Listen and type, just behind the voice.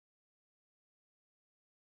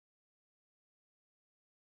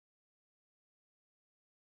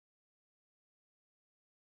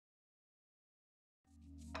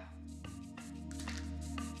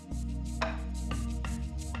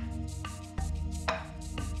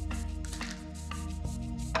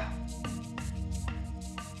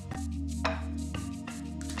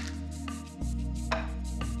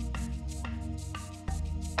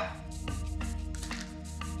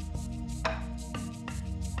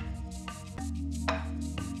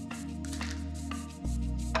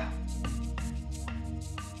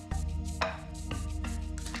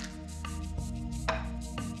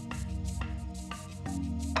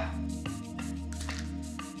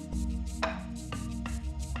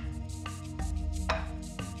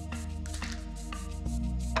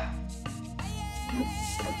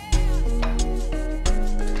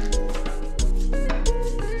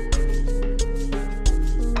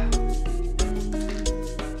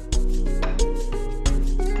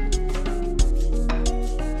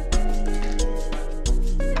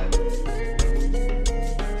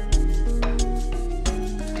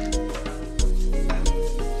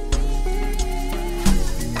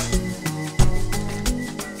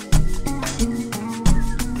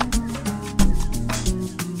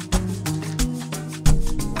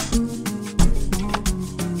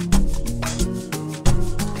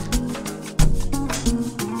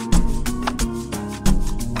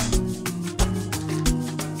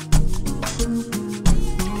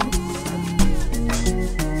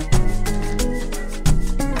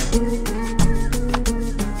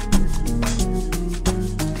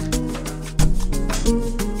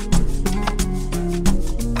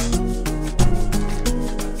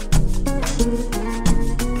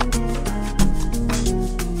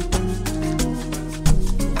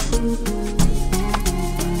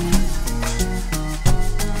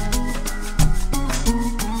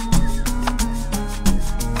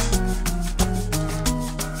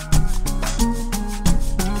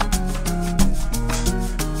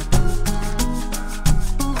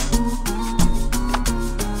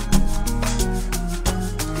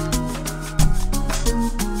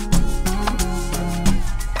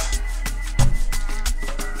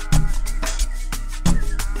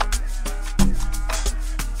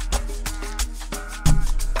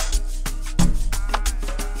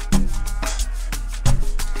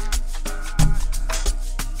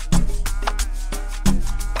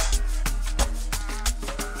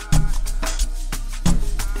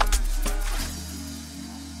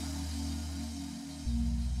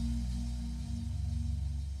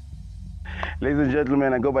Ladies and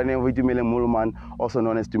gentlemen, I go by the name of Itumile Muluman, also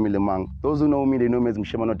known as Tumile Mang. Those who know me, they know me as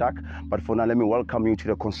Mshemano Dak. But for now, let me welcome you to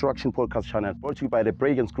the Construction Podcast channel, brought to you by the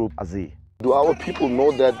Braigan Group, Azi. Do our people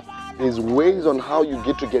know that there's ways on how you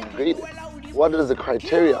get graded? What is the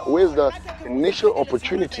criteria? Where's the initial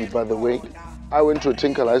opportunity, by the way? I went to a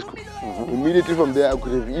Tinkle High School. Immediately from there, I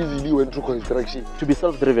could have easily went through construction. To be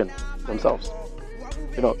self-driven themselves.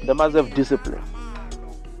 You know, they must have discipline.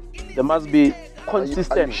 They must be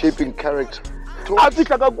consistent. Are you shaping character?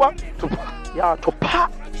 Yeah, to pa.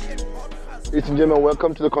 Ladies and gentlemen,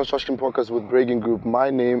 welcome to the Construction Podcast with Braigan Group. My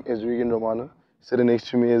name is Braigan Romano. Sitting next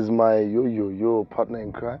to me is my partner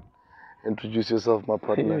in crime. Introduce yourself, my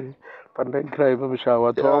partner. Partner in crime,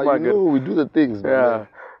 yeah, you know, we do the things, man.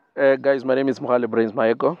 Yeah. Guys, my name is Mohale Brains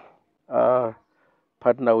Maeko.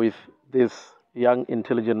 Partner with this young,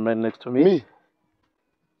 intelligent man next to me. Me?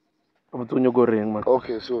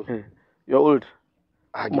 Okay, so. You're old.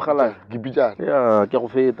 Mokhala. Yeah, ke go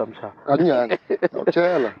feta msha. Anyana.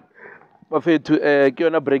 Ochela. Ba fethu ke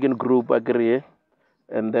yona Braigan Group agree.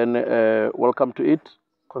 And then welcome to it.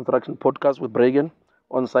 Construction Podcast with Braigan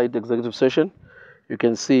on-site executive session. You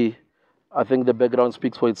can see, I think the background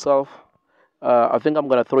speaks for itself. I think I'm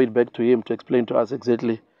going to throw it back to him to explain to us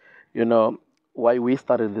exactly, you know, why we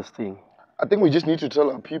started this thing. I think we just need to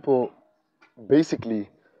tell our people, basically,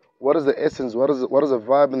 what is the essence, what is the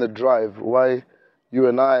vibe and the drive, why you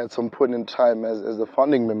and I, at some point in time, as the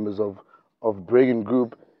founding members of Braigan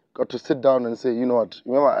Group, got to sit down and say, you know what,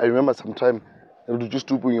 I remember sometime, just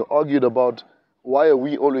when you argued about why are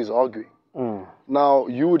we always arguing. Now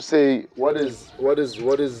you would say what is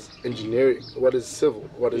engineering, what is civil,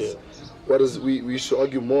 what is we should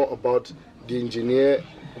argue more about the engineer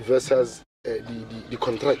versus the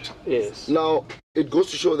contractor. Yes. Now it goes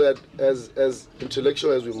to show that as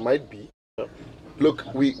intellectual as we might be, look,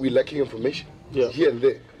 we lacking information here and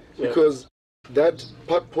there, because that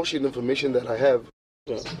portion information that I have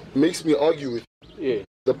makes me argue with you. Yeah.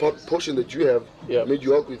 The portion that you have made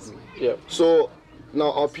you argue with me. Yeah. So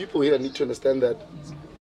now our people here need to understand that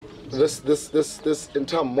this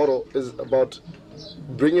entire model is about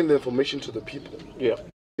bringing the information to the people. Yeah.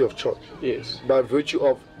 Of church. Yes. By virtue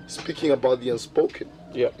of speaking about the unspoken.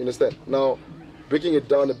 Yeah. You understand? Now, breaking it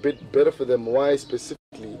down a bit better for them. Why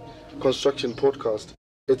specifically Construction Podcast?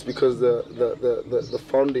 It's because the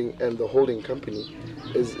founding and the holding company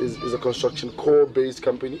is a construction core-based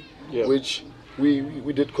company, which we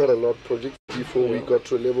did quite a lot of projects before we got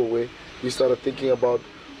to a level where we started thinking about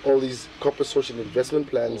all these corporate social investment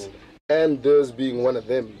plans, and theirs being one of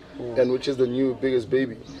them, and which is the new biggest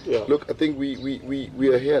baby. Look, I think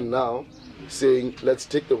we are here now saying, let's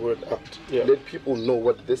take the word out. Let people know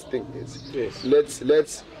what this thing is.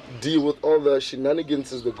 Let's deal with all the shenanigans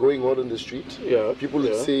that are going on in the street. People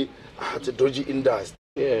would say, it's a dodgy industry.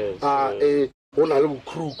 We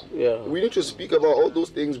need to speak about all those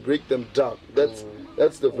things, break them down. That's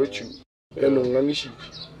the virtue.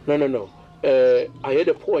 No. I had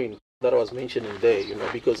a point that I was mentioning there, you know,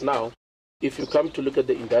 because now, if you come to look at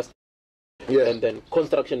the industry and then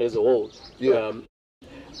construction as a whole, you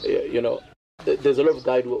know, there's a lot of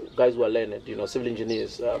guys who are learned, you know, civil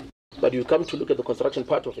engineers. But you come to look at the construction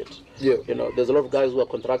part of it. You know, there's a lot of guys who are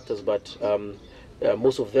contractors, but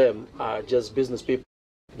most of them are just business people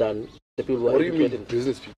than the people who are educated. What do you mean,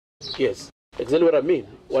 business people? Yes, exactly what I mean.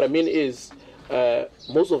 What I mean is,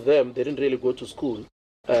 most of them, they didn't really go to school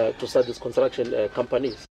to start these construction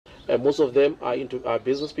companies. Most of them are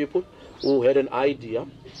business people who had an idea.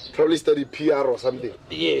 Probably study PR or something.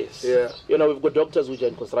 Yes. Yeah. You know, we've got doctors which are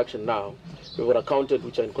in construction now. We've got accountants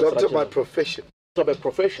which are in construction. Doctor by profession. Doctor by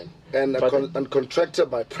profession. And contractor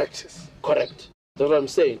by practice. Correct. That's what I'm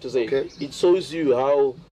saying. To say, it shows you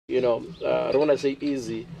how, you know, I don't want to say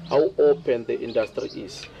easy, how open the industry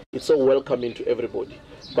is. It's so welcoming to everybody.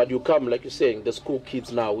 But you come, like you're saying, the school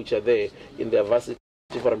kids now, which are there in their vast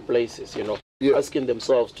different places, you know, asking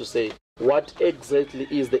themselves to say, what exactly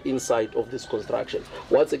is the inside of this construction?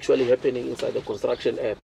 What's actually happening inside the construction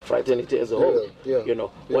fraternity as a whole? You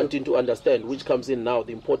know, wanting to understand, which comes in now,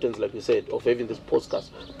 the importance, like you said, of having this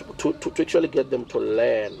podcast, to actually get them to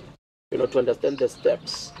learn, you know, to understand the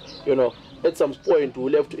steps. You know, at some point,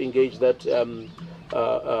 we'll have to engage that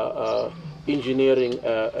engineering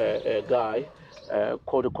guy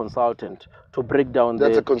called a consultant to break down.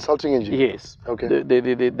 That's a consulting engineer? Yes. Okay.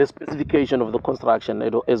 The specification of the construction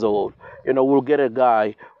as a whole. You know, we'll get a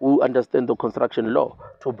guy who understands the construction law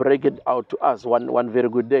to break it out to us one very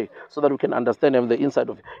good day, so that we can understand the inside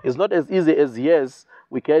of it. It's not as easy as,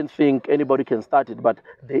 we can think anybody can start it, but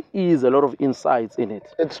there is a lot of insights in it.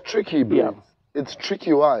 It's tricky, bro. It's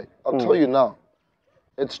tricky. Why? I'll tell you now.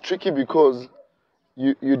 It's tricky because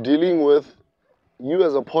you're dealing with you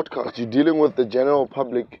as a podcast, you're dealing with the general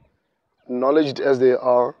public, knowledge as they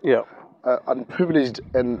are, unprivileged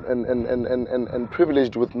and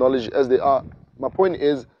privileged with knowledge as they are. My point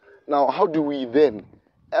is, now how do we then,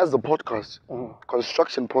 as a podcast,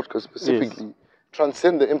 construction podcast specifically,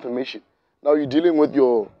 transcend the information? Now you're dealing with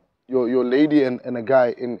your lady and a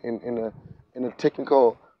guy in a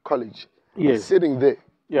technical college, sitting there,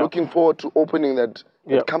 looking forward to opening that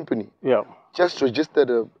company. Just registered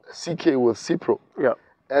a CK with CPRO.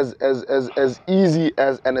 As easy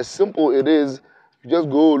as and as simple it is, you just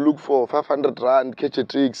go look for 500 rand, catch a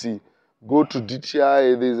taxi, go to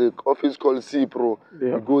DTI, there's an office called CPRO.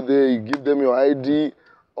 You go there, you give them your ID,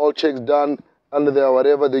 all checks done, under there,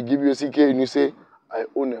 whatever, they give you a CK and you say, I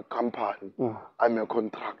own a company, I'm a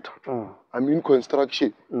contractor, I'm in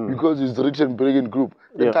construction, because it's written Braigan Group.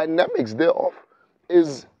 The dynamics thereof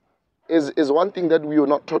is one thing that we were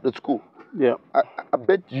not taught at school. I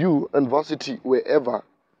bet you and varsity, wherever,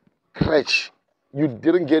 crash, you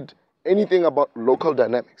didn't get anything about local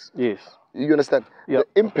dynamics. You understand? The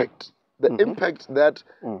impact that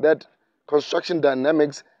construction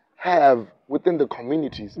dynamics have within the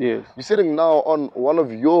communities. You're sitting now on one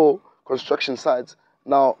of your construction sites.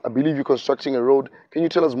 Now, I believe you're constructing a road. Can you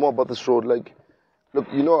tell us more about this road? Like, look,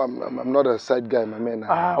 you know, I'm not a side guy, my man.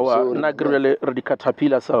 Well, not really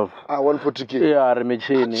caterpillar self. 140K. Yeah,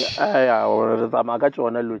 remechini.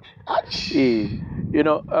 You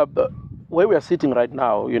know, where we are sitting right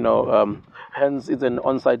now, you know, hence it's an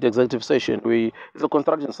on-site executive session. It's a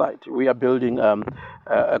construction site. We are building a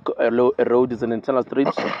road. It's an internal street.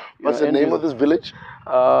 What's the name of this village?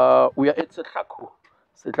 We are at Setlaku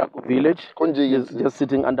village. Just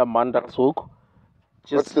sitting under Mandarshoek.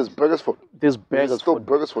 What's this, Burgersford? This Burgersford. This is still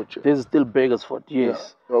Burgersford. This is still Burgersford,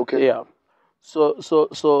 yes. Yeah. Okay. Yeah. So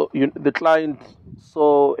the client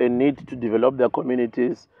saw a need to develop their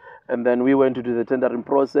communities, and then we went to do the tendering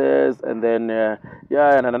process, and then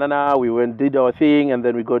we went did our thing, and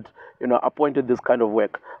then we got appointed this kind of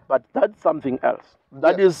work. But that's something else.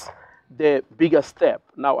 That is the bigger step.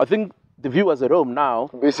 Now I think the viewers at home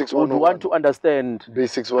now would want to understand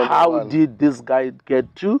how did this guy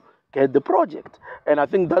get the project, and I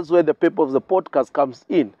think that's where the purpose of the podcast comes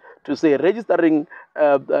in, to say registering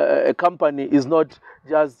a company is not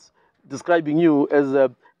just describing you as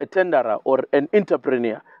a tenderer or an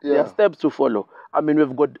entrepreneur. There are steps to follow. I mean,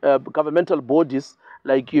 we've got governmental bodies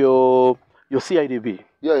like your CIDB.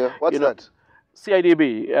 What's that?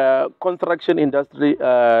 CIDB, Construction Industry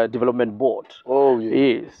Development Board. Oh,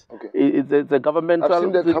 yeah. Yes. Okay. It's a governmental... I've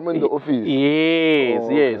seen that come in the office.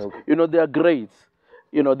 Yes, Okay. You know, there are grades.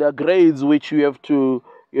 There are grades which you have to,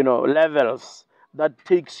 levels that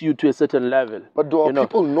takes you to a certain level. But do our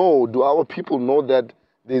people know that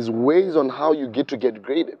there's ways on how you get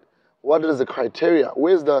graded? What is the criteria?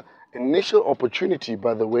 Where's the initial opportunity,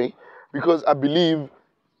 by the way? Because I believe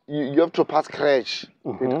you have to pass crash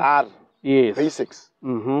with R. Basics.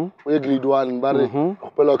 Academic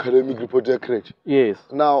report crash.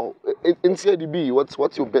 Now, in CIDB,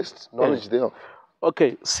 what's your best knowledge there?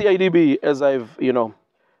 Okay, CIDB, as I've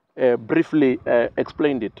briefly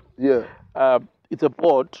explained it. It's a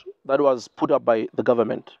board that was put up by the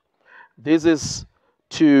government. This is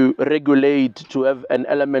to regulate, to have an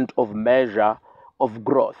element of measure of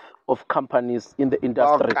growth of companies in the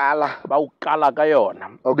industry.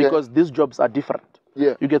 Because these jobs are different.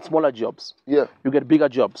 You get smaller jobs. You get bigger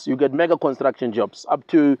jobs. You get mega construction jobs. Up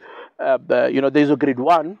to, there's a grade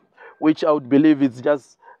 1, which I would believe is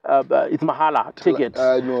just, it's mahala, ticket.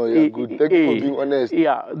 I know, good. Thank you for being honest.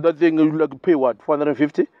 That thing you like pay what,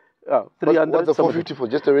 450? 300. What's the 450 for?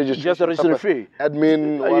 Just a registration? Just a registration fee.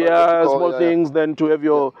 Admin. Small things. Then to have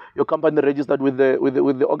your company registered with the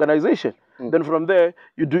organization. Then from there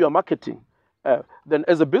you do your marketing. Then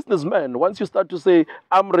as a businessman, once you start to say,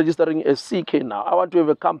 I'm registering a CK now, I want to have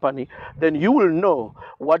a company, then you will know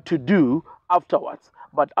what to do afterwards.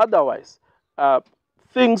 But otherwise,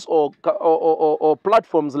 things or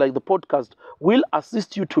platforms like the podcast will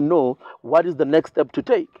assist you to know what is the next step to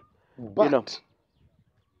take. But,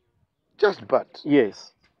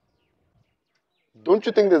 yes. Don't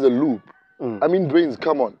you think there's a loop? I mean, brains,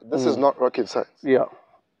 come on. This is not rocket science. You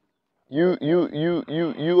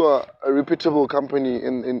are a reputable company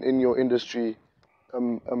in your industry,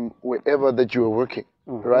 wherever that you are working,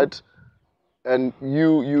 right? And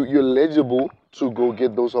you're eligible to go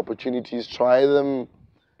get those opportunities, try them,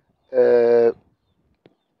 and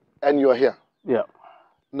you're here.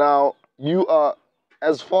 Now you are,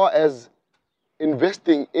 as far as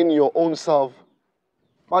investing in your own self,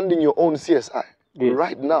 funding your own CSI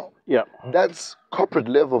right now. That's corporate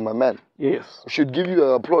level, my man. Yes. We should give you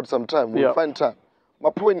an applaud sometime. We'll find time. My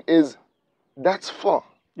point is, That's far.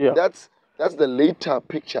 Yeah. That's the later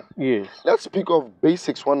picture. Yes. Let's speak of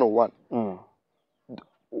basics 101.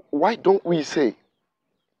 Why don't we say,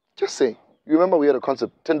 just say, you remember we had a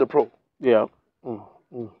concept, Tender Pro. Yeah.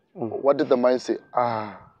 What did the mind say?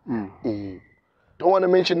 Don't want to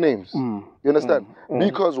mention names. You understand?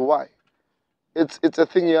 Because why? It's a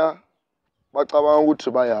thing here.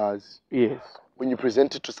 Yes. When you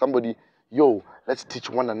present it to somebody, yo, let's teach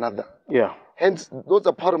one another. Yeah. Hence, those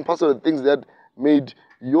are part and parcel of the things that made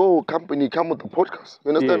your company come with the podcast. You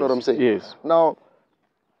understand what I'm saying? Yes. Now,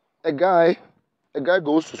 a guy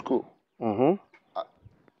goes to school.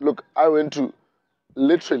 Look, I went to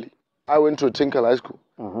a Tinkle High School.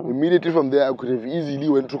 Immediately from there, I could have easily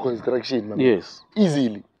went to construction. Man. Yes.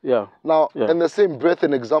 Easily. Yeah. Now, in the same breath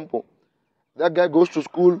and example, that guy goes to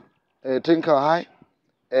school, Tinkle High,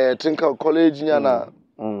 Tinkle College,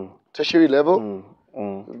 tertiary level,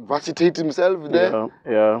 vacitate himself there.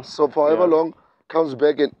 Yeah. So for however long, comes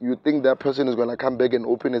back and you think that person is going to come back and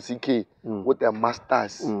open a CK with their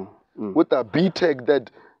masters, with a BTech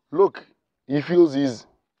that, look, he feels he's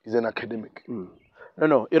an academic.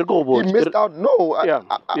 No, he missed out. No, I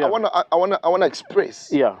wanna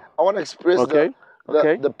express. Yeah. I wanna express Okay.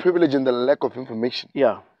 the privilege and the lack of information.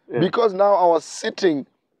 Yeah. Because now I was sitting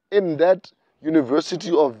in that University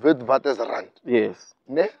of Witwatersrand. Yes.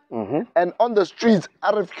 Ne? And on the streets,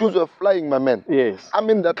 RFQs were flying, my man. Yes. I'm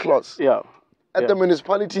in that class. Yeah. At the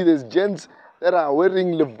municipality, there's gents that are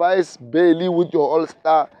wearing Levi's barely with your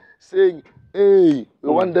all-star saying, hey, we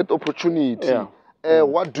want that opportunity. Yeah.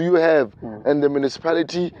 What do you have? And the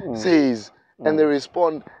municipality says, and they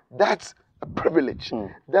respond, that's a privilege.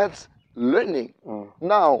 That's learning.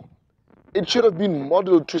 Now, it should have been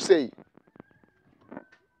modeled to say,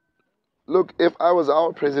 look, if I was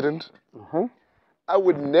our president, I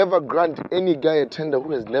would never grant any guy a tender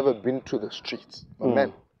who has never been to the streets. My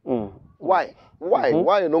man. Why?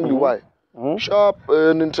 Why and only why? Sharp,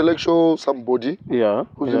 an intellectual somebody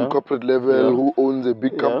who's in corporate level, who owns a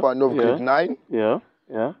big company of grade 9.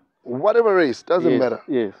 Whatever race, doesn't matter.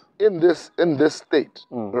 Yes. In this state,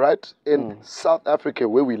 right? In South Africa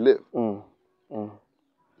where we live.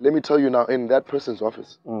 Let me tell you now, in that person's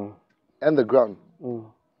office and the ground,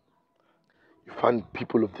 you find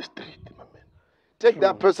people of the street, my man. Take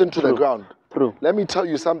that person to the ground. Let me tell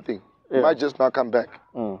you something. You might just not come back.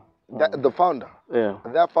 The founder.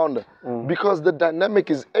 That founder. Because the dynamic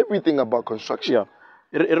is everything about construction. Yeah.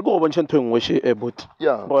 But,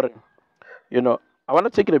 you know, I want to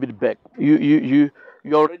take it a bit back. You're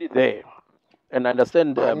already there. And I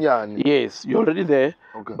understand. Yes, you're already there.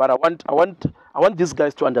 Okay. But I want these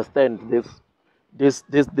guys to understand this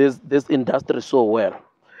industry so well.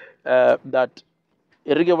 That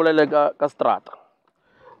strata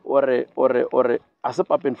or as a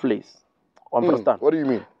pap in place. Understand? What do you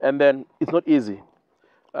mean? And then it's not easy.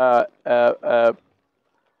 CIDB.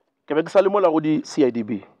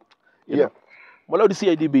 Yeah.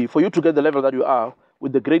 CIDB, for you to get the level that you are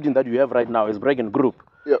with the grading that you have right now as Braigan Group,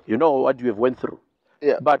 you know what you have went through.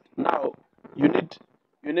 Yeah. But now you need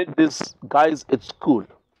these guys at school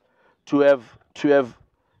to have to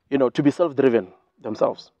be self-driven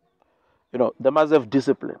themselves. You know, they must have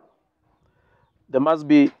discipline. They must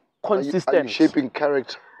be consistent. Are you shaping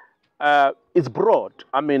character? It's broad.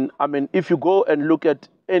 I mean, if you go and look at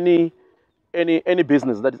any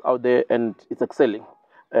business that is out there and it's excelling,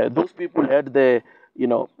 those people had the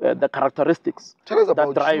characteristics. Tell us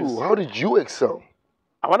about that drives. you. How did you excel?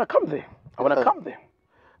 I want to come there.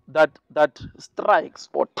 That strikes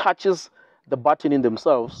or touches the button in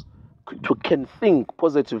themselves can think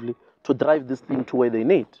positively to drive this thing to where they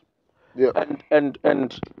need. Yeah.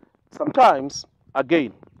 And sometimes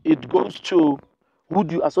again it goes to who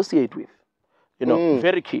do you associate with? You know,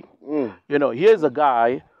 very key. You know, here's a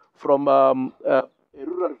guy from a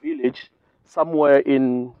rural village somewhere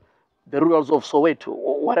in the rurals of Soweto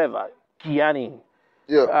or whatever, Kiani,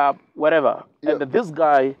 whatever. Yeah. And this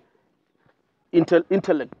guy,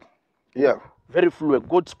 intellect, very fluent,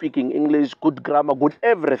 good speaking English, good grammar, good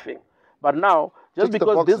everything. But now, just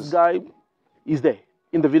because this guy is there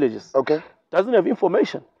in the villages, doesn't have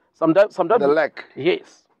information. Sometimes the lack.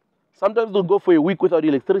 Yes. Sometimes they'll go for a week without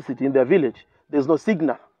electricity in their village. There's no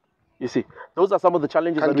signal. You see, those are some of the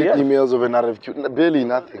challenges that we have. Emails of an RFQ, barely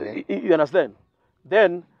nothing. You understand?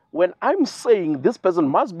 Then, when I'm saying this person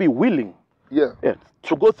must be willing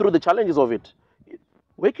to go through the challenges of it,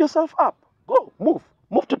 wake yourself up. Go, move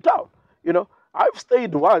to town. You know, I've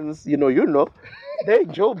stayed once, you know, they in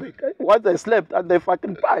Joburg. Once I slept and they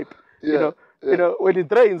fucking pipe. You know, when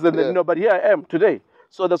it rains and then, but here I am today.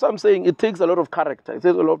 So that's why I'm saying it takes a lot of character. It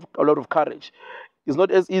takes a lot of courage. It's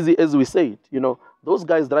not as easy as we say it. You know, those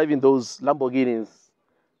guys driving those Lamborghinis,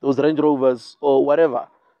 those Range Rovers, or whatever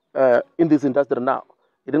in this industry now,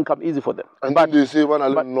 it didn't come easy for them. And then they say, "Man,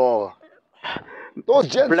 I don't know." Those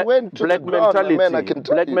gents went to black the ground, mentality, man, I can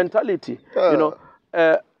tell black you. mentality. Yeah. You know,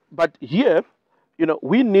 but here, you know,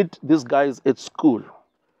 we need these guys at school,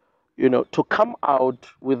 you know, to come out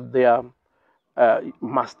with their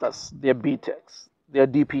masters, their BTECs, their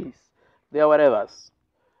DPs, their whatevers,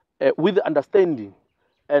 with the understanding,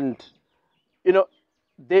 and you know,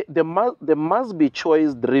 they must be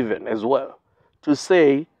choice driven as well, to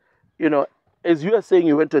say, you know, as you are saying,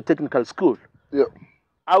 you went to a technical school. Yeah.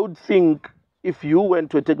 I would think if you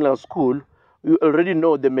went to a technical school, you already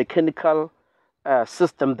know the mechanical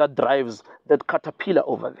system that drives that caterpillar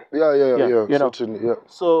over there. Yeah, you know? certainly, yeah.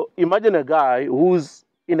 So imagine a guy who's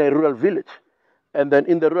in a rural village, and then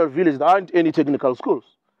in the rural village there aren't any technical schools,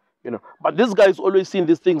 you know. But this guy's always seen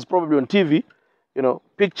these things probably on TV, you know,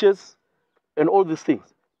 pictures and all these things.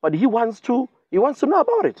 But he wants to know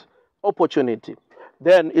about it. Opportunity.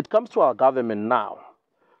 Then it comes to our government now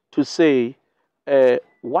to say,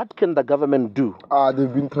 what can the government do?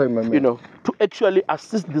 They've been trying, my man. You know, to actually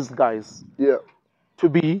assist these guys. Yeah. To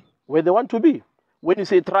be where they want to be. When you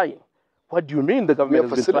say trying, what do you mean the government We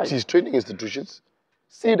have has been trying? facilities, training institutions.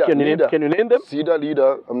 CEDA, Can you name them? CEDA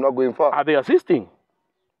leader, I'm not going far. Are they assisting?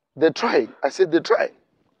 They're trying. I said they're trying.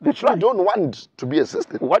 They try. We don't want to be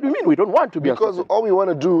assisted. What do you mean we don't want to be Because assisted? all we want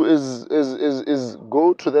to do is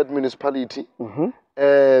go to that municipality,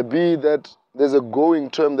 be that there's a going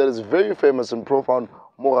term that is very famous and profound,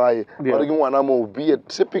 Morai. Yeah. Be a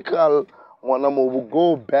typical Wanamo will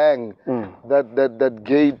go bang that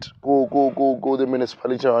gate, go the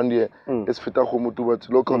municipality around here. It's Fitahomutu,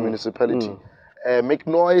 local municipality. Make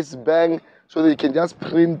noise, bang, so they can just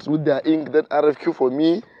print with their ink that RFQ for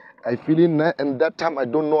me. I fill in, and that time I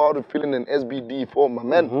don't know how to fill in an SBD form, my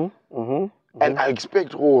man. And I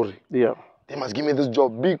expect, they must give me this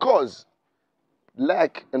job because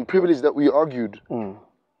lack and privilege that we argued.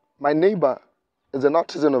 My neighbor is an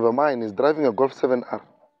artisan of a mine, is driving a Golf 7R.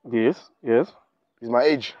 Yes. He's my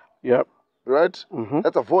age. Yeah. Right?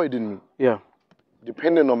 That's a void in me. Yeah.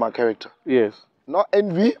 Depending on my character. Yes. Not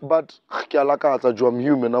envy, but I'm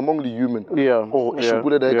human. I'm only human. Yeah.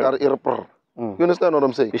 You understand what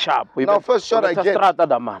I'm saying? Sharp. Now, first shot I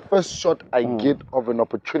get of an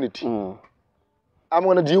opportunity. I'm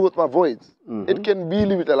going to deal with my voids. It can be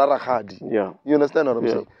with a lot of hard. Yeah. You understand what I'm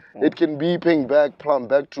saying? It can be paying back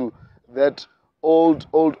to that old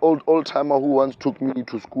timer who once took me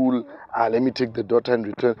to school. Let me take the daughter and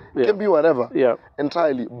return. It can be whatever. Yeah.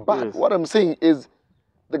 Entirely. But what I'm saying is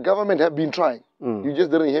the government have been trying. You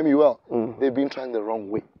just didn't hear me well. They've been trying the wrong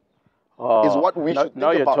way. Is what we should think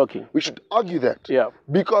now you're about. Talking. We should argue that. Yeah.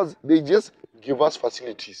 Because they just give us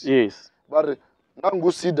facilities. Yes. But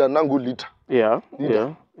nangu sida, nangu leader. Yeah.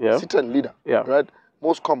 Leader. Yeah. Sit and leader. Yeah. Right?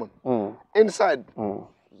 Most common. Inside,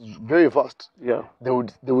 very fast. Yeah.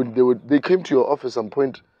 They came to your office some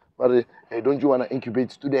point, but hey, don't you want to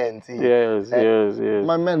incubate students? Yes.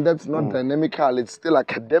 My man, that's not dynamical. It's still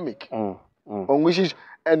academic.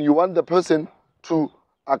 And you want the person to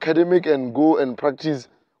academic and go and practice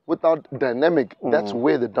without dynamic. That's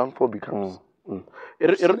where the downfall becomes.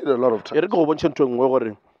 It need a lot of time.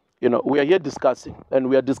 You know, we are here discussing, and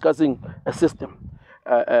we are discussing a system,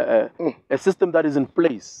 a system that is in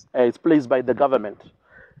place. It's placed by the government.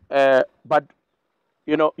 But,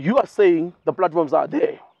 you know, you are saying the platforms are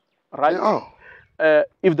there, right?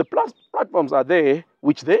 If the platforms are there,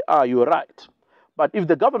 which they are, you're right. But if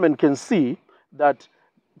the government can see that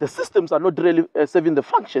the systems are not really serving the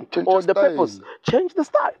function or the purpose, change the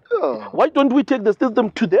style. Yeah. Why don't we take the system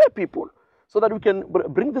to their people so that we can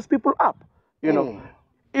bring these people up? You know,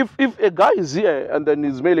 if a guy is here and then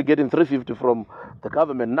he's merely getting 350 from the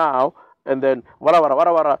government now, and then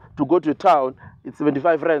to go to town, it's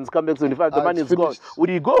 75 rands, come back 75, the money is gone. Would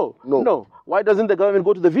he go? No. Why doesn't the government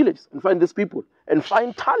go to the village and find these people and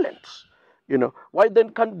find talent? You know, why then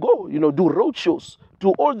can't go, you know, do road shows, do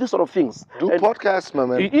all these sort of things. Do podcasts, my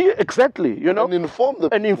man. Exactly, you know. And inform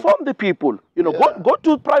the people. You know, go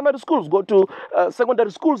to primary schools, go to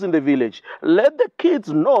secondary schools in the village. Let the kids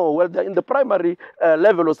know, well, they're in the primary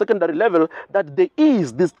level or secondary level, that there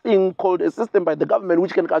is this thing called a system by the government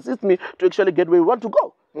which can assist me to actually get where we want to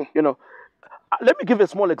go. You know, let me give a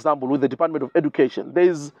small example with the Department of Education.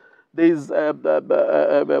 There's what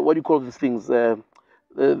do you call these things?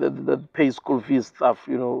 The pay school fees stuff,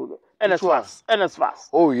 you know, NSFAS.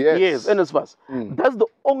 Oh, yes. Yes, NSFAS. That's the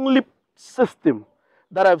only system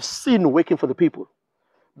that I've seen working for the people.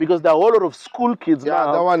 because there are a whole lot of school kids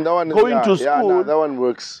now that one going to school. that one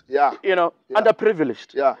works. Yeah.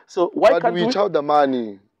 Underprivileged. Yeah. So why but can't we charge the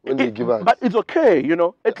money when they give us? But it's okay,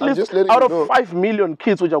 At least out of 5 million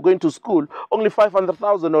kids which are going to school, only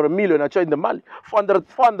 500,000 or 1 million are charging the money. 4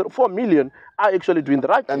 million are actually doing the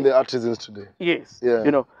right thing. And the artisans today. Yes. Yeah.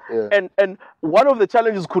 And one of the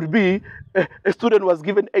challenges could be a student was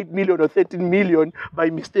given 8 million or 13 million by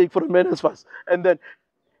mistake for a NSFAS. And then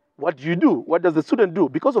what do you do? What does the student do?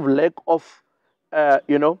 Because of lack of,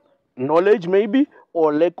 knowledge maybe,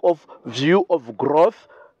 or lack of view of growth,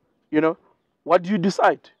 what do you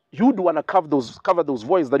decide? You'd want to cover those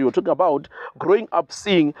voices that you were talking about, growing up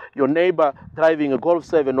seeing your neighbor driving a Golf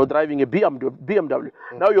 7 or driving a BMW.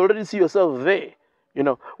 Now you already see yourself there,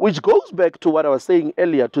 which goes back to what I was saying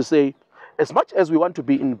earlier to say, as much as we want to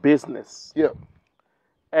be in business,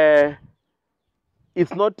 it's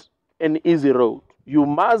not an easy road. You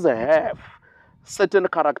must have certain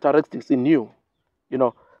characteristics in you,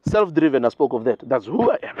 self-driven. I spoke of that. That's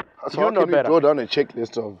who I am. So how can you draw down a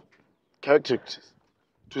checklist of characteristics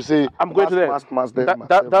to say I'm going to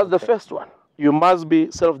that? That's the first one. You must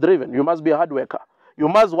be self-driven. You must be a hard worker. You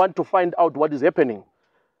must want to find out what is happening.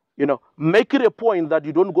 Make it a point that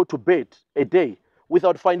you don't go to bed a day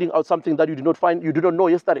without finding out something that you did not know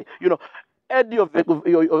yesterday. Add your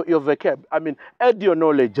vocab. Add your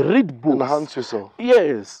knowledge. Read books. Enhance yourself.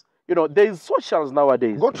 Yes. There's socials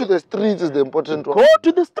nowadays. Go to the streets is the important one. Go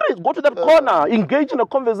to the streets. Go to that corner. Engage in a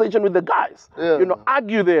conversation with the guys.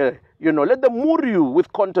 Argue there. Let them moor you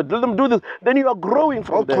with content. Let them do this. Then you are growing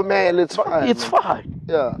from there. It's fine. It's fine.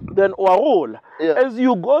 Yeah. Then as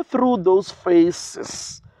you go through those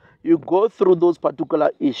phases, you go through those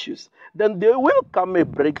particular issues, then there will come a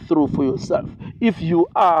breakthrough for yourself if you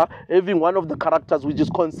are having one of the characters which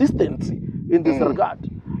is consistency in this regard.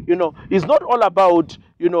 It's not all about,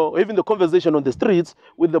 having the conversation on the streets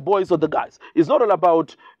with the boys or the guys. It's not all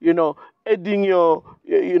about, adding your,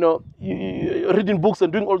 reading books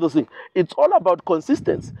and doing all those things. It's all about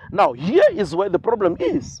consistency. Now, here is where the problem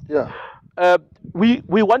is. Yeah. We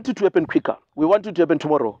want it to happen quicker. We want it to happen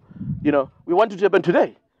tomorrow. We want it to happen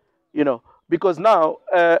today. Because now,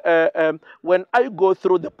 when I go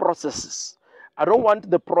through the processes, I don't want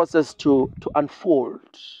the process to unfold.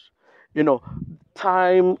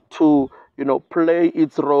 Time to, play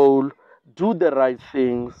its role, do the right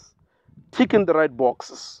things, tick in the right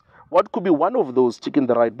boxes. What could be one of those ticking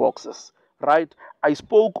the right boxes, right? I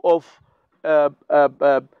spoke of, I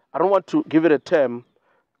don't want to give it a term,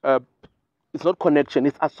 it's not connection,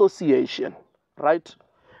 it's association, right?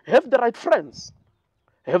 Have the right friends.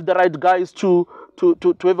 Have the right guys to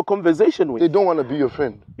have a conversation with. They don't want to be your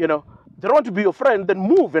friend. They don't want to be your friend, then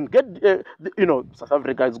move and get, South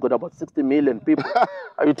Africa has got about 60 million people.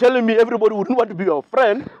 Are you telling me everybody wouldn't want to be your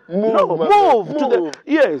friend? Move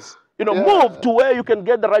to where you can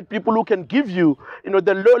get the right people who can give you,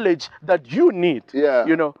 the knowledge that you need.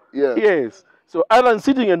 Yes. So other than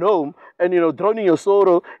sitting at home and, drowning your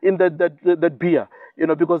sorrow in that beer.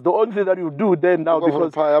 Because the only thing that you do then now,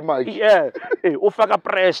 because ufaka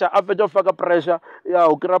pressure, after ufaka pressure,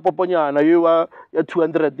 ukirapoponyana, you are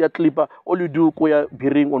 200, ya clipper, all you do kuya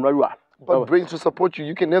biring on. But brains to support you,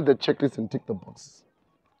 you can have the checklist and tick the boxes.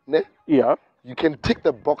 Ne? Yeah. You can tick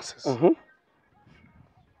the boxes.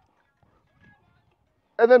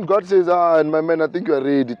 And then God says, and my man, I think you are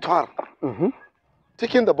ready.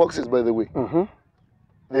 Ticking the boxes, by the way.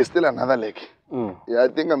 There's still another leg. Yeah, I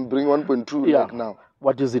think I'm bringing 1.2 leg now.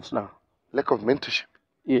 What is it now? Lack of mentorship.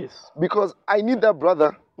 Yes. Because I need that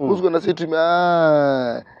brother who's going to say to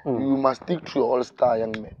me, you must stick to your all-star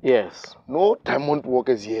young man. Yes. No diamond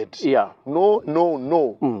workers yet. Yeah. No.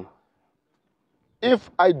 If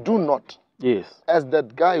I do not, as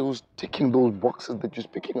that guy who's ticking those boxes that you're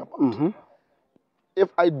speaking about, if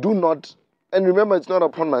I do not, and remember, it's not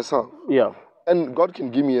upon myself. Yeah. And God can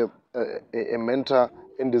give me a mentor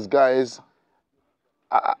in disguise,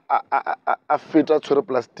 a filter to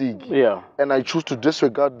plastic. Yeah. And I choose to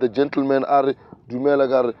disregard the gentleman are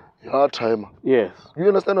dumela gar time. Yes. You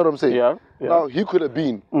understand what I'm saying? Yeah. Now he could have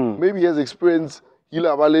been. Maybe he has experienced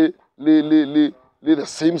the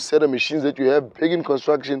same set of machines that you have, pagan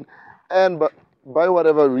construction, and by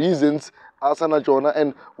whatever reasons, Asana Jonah,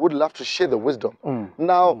 and would love to share the wisdom.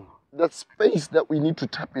 Now that space that we need to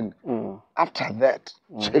tap in after that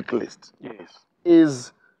checklist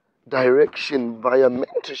is direction via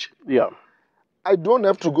mentorship. Yeah. I don't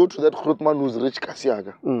have to go to that Grootman who's rich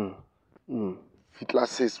Kasiaga. Fitla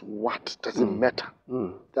says, what? Doesn't matter.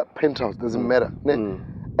 That penthouse doesn't matter.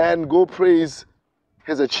 And go praise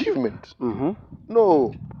his achievement.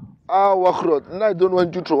 No. Ah, no, I don't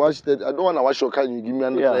want you to watch that. I don't want to watch your car and you give me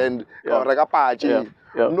an friend.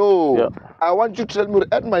 No, I want you to tell me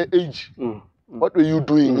at my age, what were you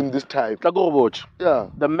doing in this time? Yeah.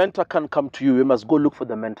 The mentor can come to you. You must go look for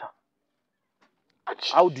the mentor.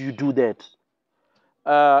 How do you do that?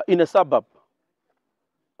 In a suburb,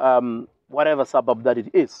 whatever suburb that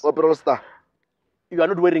it is, you are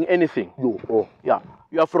not wearing anything. Yeah.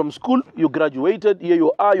 You are from school, you graduated, here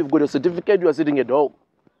you are, you've got a certificate, you are sitting at home.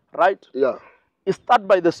 Right? Yeah. You start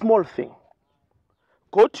by the small thing.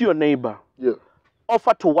 Go to your neighbor. Yeah.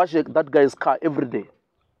 Offer to wash that guy's car every day.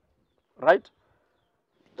 Right?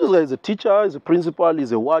 This guy is a teacher, is a principal,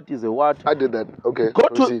 is a what, is a what. I did that. Okay.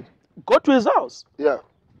 Go to his house. Yeah.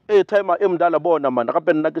 Hey, time I am dala bona man.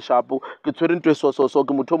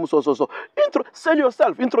 Sell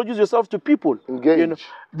yourself. Introduce yourself to people. Engage. You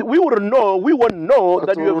know, we won't know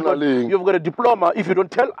that you've got a diploma if you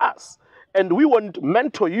don't tell us. And we won't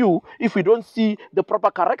mentor you if we don't see the proper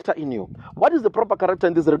character in you. What is the proper character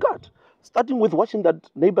in this regard? Starting with watching that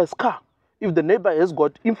neighbor's car. If the neighbor has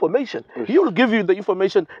got information, he will give you the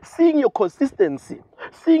information, seeing your consistency,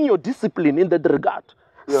 seeing your discipline in that regard,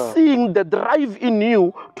 seeing the drive in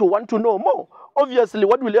you to want to know more. Obviously,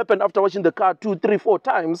 what will happen after watching the car 2, 3, 4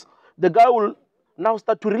 times, the guy will now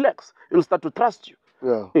start to relax. He will start to trust you.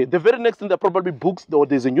 Yeah. The very next thing, there are probably books, or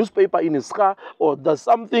there's a newspaper in his car, or there's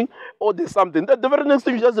something. The very next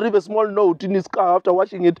thing, you just read a small note in his car after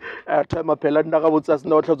watching it. That's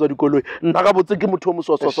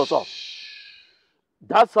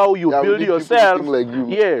how you build yourself. Like you.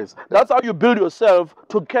 Yes, that's how you build yourself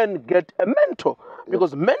to get a mentor.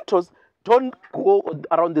 Because mentors don't go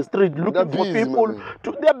around the street looking for people.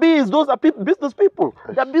 They're busy. Those are business people.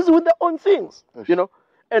 They're busy with their own things. You know.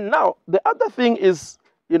 And now the other thing is,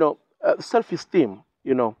 self-esteem.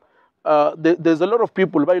 There's a lot of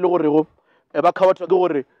people because I go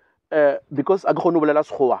no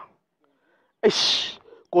school.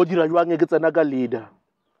 Ko dira jwang ke tsena ka leader.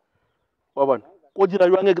 Wa bona? Ko dira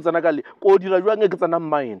jwang ke tsena ka leader. Ko dira jwang ke tsena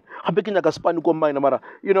mine. Gape ke nyaka span ko mine mara,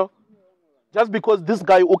 just because this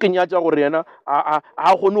guy o kenyatsa gore yena a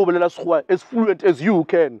go no bolela school as fluent as you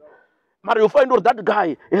can. But you find out that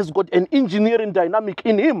guy has got an engineering dynamic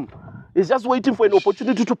in him. He's just waiting for an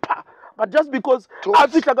opportunity to pa. But just because to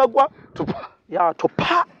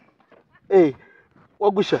pa. Hey,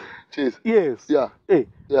 Wagusha. Cheers. Yes. Yeah. Hey.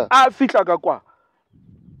 Yeah. I got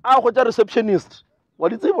a receptionist.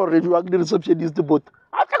 What is it already? You are the receptionist, but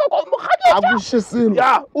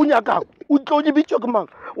yeah, unyaka. Utloji bichok man.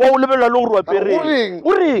 Wa ulebela lo ro apere.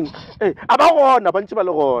 Uring. Eh, abagona bantshi ba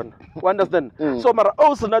le gona. You understand? So mara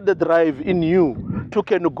also not the drive in you to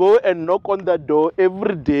can go and knock on the door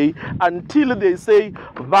every day until they say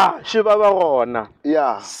ba shiba ba gona.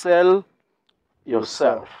 Yeah. Sell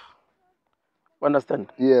yourself. You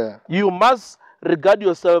understand? Yeah. You must regard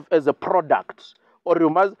yourself as a product, or you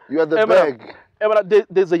must. You are the bag.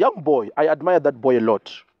 There's a young boy. I admire that boy a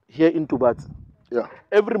lot here in Tubat. Yeah.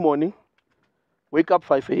 Every morning, wake up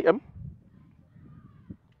 5 a.m.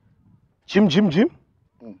 Gym.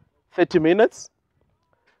 30 minutes.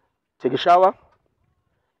 Take a shower.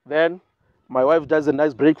 Then my wife does a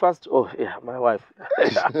nice breakfast. Oh yeah, my wife.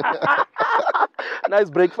 Nice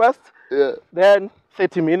breakfast. Yeah. Then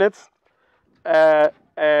 30 minutes.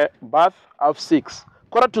 Bath of 6.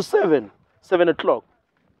 7:15, 7 o'clock.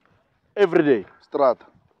 Every day. Strat.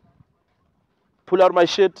 Pull out my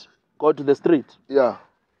shit, go to the street. Yeah.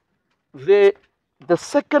 The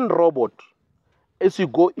second robot, as you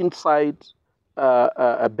go inside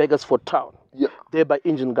Beggarsford town, there by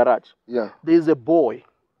Engine Garage, there's a boy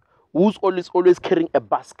who's always carrying a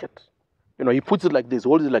basket. He puts it like this,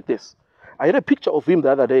 holds it like this. I had a picture of him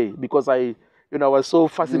the other day because I was so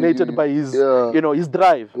fascinated by his, his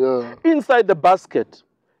drive. Yeah. Inside the basket,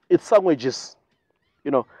 it's sandwiches.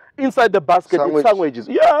 Inside the basket, it's sandwiches.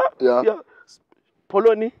 Yeah.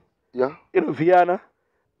 Polony. Yeah. Vienna.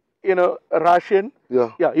 Russian.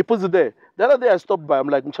 Yeah. Yeah, he puts it there. The other day I stopped by, I'm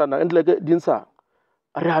like, Mchana, and like, Dinsa.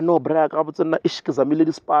 No brag, I was in the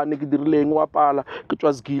Spanish, it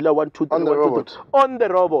was Gila 1, 2, 3. On the robot. On the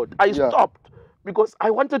robot. I stopped because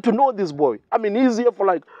I wanted to know this boy. I mean, he's here for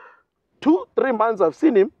like 2-3 months. I've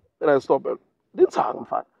seen him, and I stopped.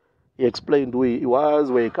 Dinsa, he explained who he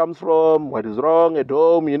was, where he comes from, what is wrong at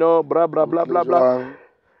home, blah, blah, blah, blah, blah.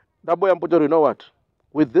 That boy, I'm putting, you know what?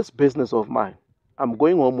 With this business of mine, I'm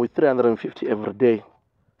going home with 350 every day.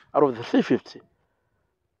 Out of the 350,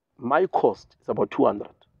 my cost is about 200.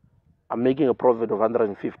 I'm making a profit of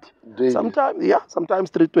 150. Daily. Sometimes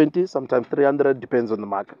 320, sometimes 300, depends on the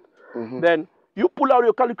market. Then You pull out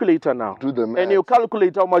your calculator now. Do the math. And you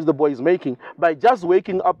calculate how much the boy is making by just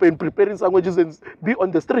waking up and preparing sandwiches and be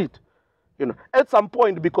on the street. You know, at some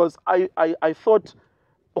point, because I thought,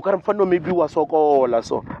 maybe was so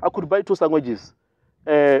I could buy 2 sandwiches,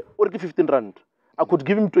 or 15 rand. I could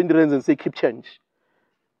give him 20 rands and say, keep change.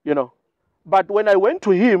 You know. But when I went to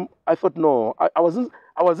him, I thought, no, I wasn't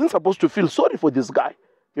supposed to feel sorry for this guy.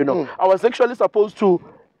 You know, I was actually supposed to,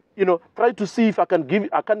 you know, try to see if I can give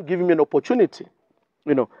him an opportunity.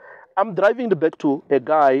 You know, I'm driving back to a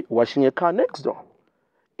guy washing a car next door.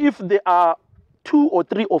 If there are 2 or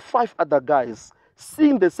 3 or 5 other guys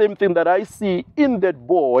seeing the same thing that I see in that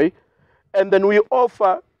boy, and then we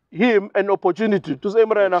offer him an opportunity to say,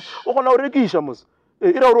 Marana,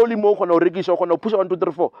 ira role mo khona o rekisha khona o push 1 2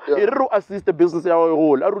 3 4 e re assist the business ya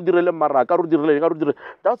whole a ro direle maraka a ro direle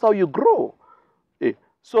that's how you grow.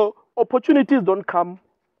 So opportunities don't come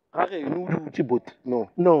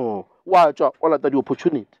no wa tswa all that the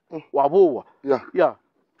opportunity wa boa. Yeah,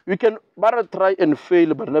 we can better try and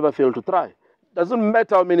fail but never fail to try. Doesn't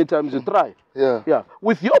matter how many times you try. Yeah,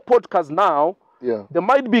 with your podcast now, there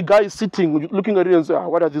might be guys sitting looking at you and say,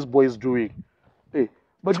 what are these boys doing?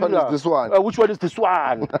 But which one is this one? Which one is this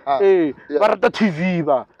one? Barata TV,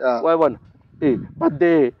 why one? But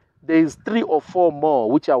there is 3 or 4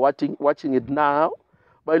 more which are watching it now.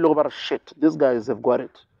 But look about shit, these guys have got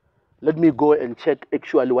it. Let me go and check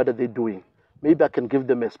actually what are they doing. Maybe I can give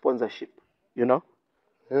them a sponsorship. You know?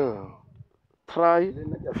 Yeah. Try,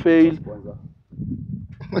 fail.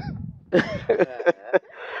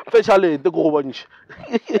 Especially the go bunch.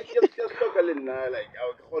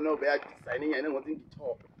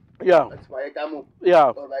 Yeah. That's why I come.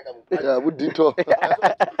 Yeah. Yeah, we did talk.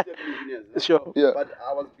 Sure. Yeah. But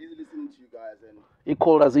I was busy listening to you guys and he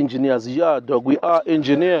called us engineers. Yeah, dog, we are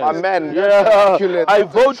engineers. My man, yeah. I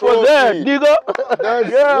vote for that, nigga.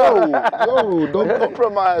 Yo, don't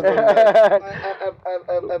compromise on that.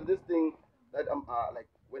 I have this thing that I'm like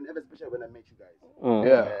whenever, especially when I meet you guys.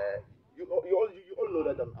 You all know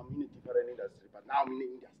that I'm in a different industry, but now I'm in the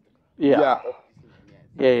industry.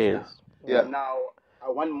 Yeah. Now I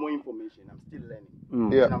want more information. I'm still learning.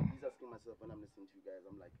 And I'm just asking myself when I'm listening to you guys.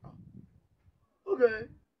 I'm like, okay,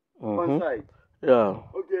 one side. Yeah.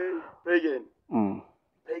 Okay, Braigan.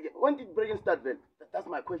 Braigan. When did Braigan start then? That's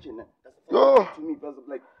my question. That's to me because of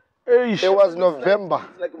like. It was November.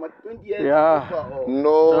 It's like my 20 years. Yeah.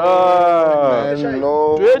 No. Man,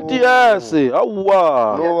 no. 20 years.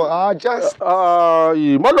 No, just. Was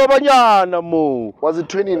it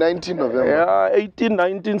 2019 November? Yeah, 18,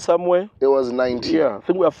 19 somewhere. It was 19. Yeah, I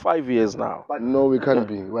think we are 5 years now. But no, we can't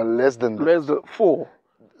be. We're less than that. Less than 4.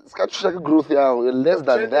 Growth, yeah, we're less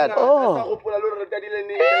than that.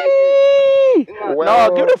 Now,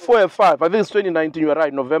 give it 4 and 5. I think it's 2019, you're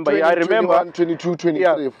right, November. 20, I remember. 21, 22,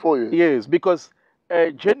 23, 4 years. Yes, because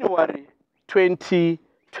January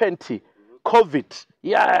 2020, COVID.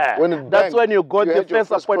 Yeah, that's when you got the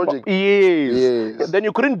first appointment. Yes. Then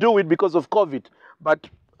you couldn't do it because of COVID. But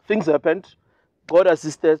things happened. God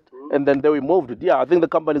assisted, and then we moved it. Yeah, I think the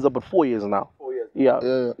company is about 4 years now. 4 years. Yeah.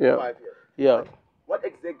 5 years. Yeah. What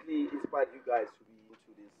exactly inspired you guys to be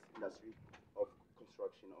into this industry of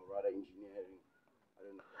construction or rather engineering? I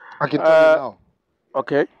don't know. I can tell you now.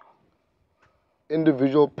 Okay.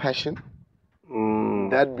 Individual passion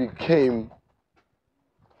that became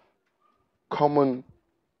common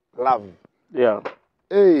love. Yeah.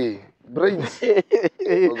 Hey, brains. Hey.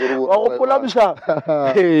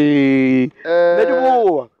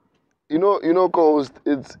 You know, cause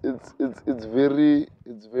it's very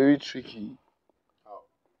tricky.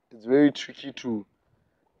 It's very tricky to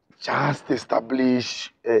just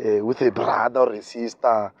establish with a brother or a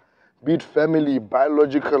sister, be it family,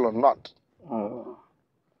 biological or not.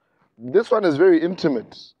 This one is very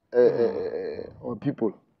intimate on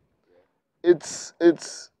people. It's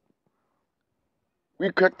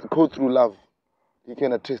we cracked the code through love. You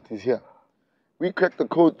can attest this here. We cracked the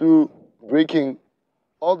code through breaking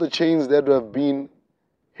all the chains that have been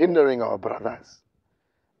hindering our brothers.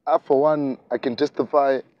 For one, I can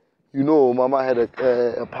testify. You know, Mama had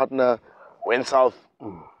a partner went south.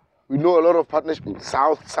 We know a lot of partnerships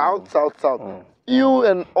south. Few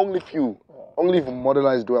and only few, only if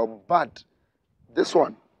modelized well. But this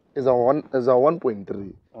one is a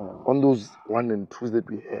 1.3 on those 1 and 2s that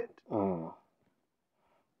we had.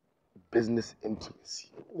 Business intimacy.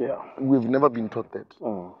 Yeah, we've never been taught that.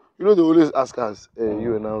 You know, they always ask us,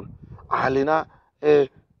 you and I, Alina,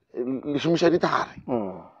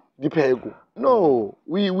 no,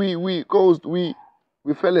 we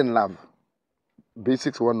fell in love.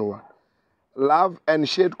 Basics 101. Love and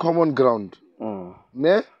shared common ground.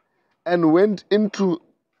 And went into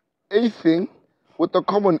a thing with a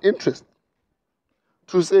common interest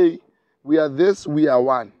to say we are this, we are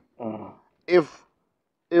one. If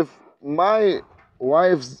my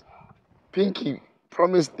wife's pinky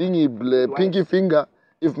promise thingy, pinky finger,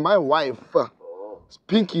 if my wife's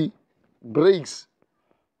pinky breaks,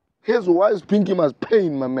 his wife's pinky must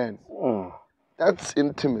pain, my man. That's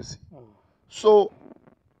intimacy. So,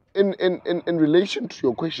 in relation to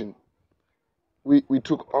your question, we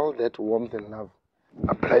took all that warmth and love,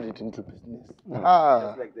 applied it into business. Just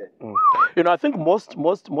like that. You know, I think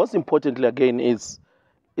most importantly again is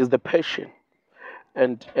the passion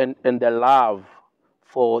and the love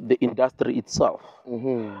for the industry itself.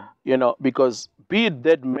 You know, because be it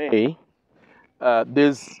that may,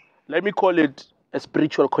 there's, let me call it a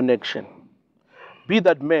spiritual connection. Be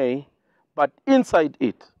that may, but inside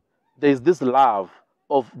it, there's this love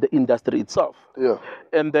of the industry itself. Yeah.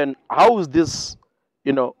 And then how is this,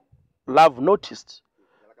 you know, love noticed?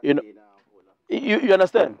 You know, you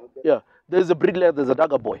understand? Yeah. There's a bricklayer, there's a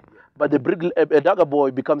dagger boy. But a dagger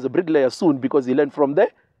boy becomes a bricklayer soon because he learned from the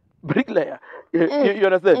bricklayer. You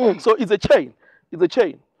understand? So it's a chain. It's a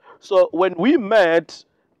chain. So when we met,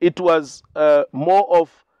 it was more of,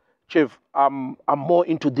 Chief, I'm more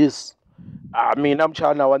into this. I mean, I'm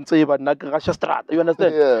China, one say, but you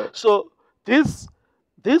understand? Yeah. So this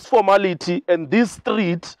formality and this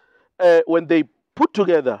street, when they put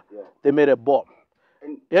together, they made a bomb.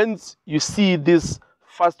 And hence, you see this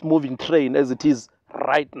fast-moving train as it is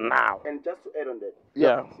right now. And just to add on that,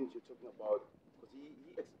 since you're talking about, because he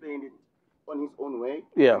explained it on his own way,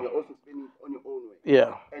 yeah, and you're also explaining it on your own way.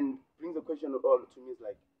 Yeah. And brings the question all to me is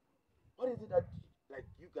like, what is it that, like,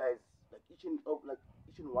 you guys, like each and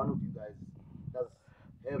one of you guys does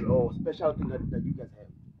have, or special thing that you guys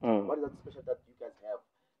have? What is that special that you guys have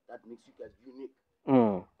that makes you guys unique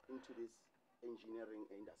into this engineering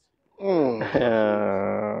industry? I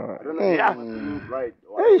don't know if I'm right.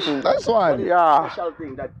 That's one. Special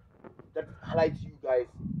thing that highlights you guys,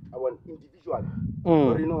 our individual.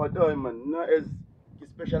 Or you know what, man, not as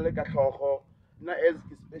especially Katoho, not as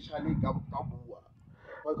especially Kabua.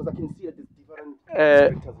 Because I can see that there's different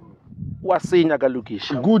characters in you. Wasinya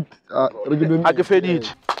galukisha. Good.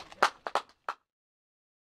 Akefedit.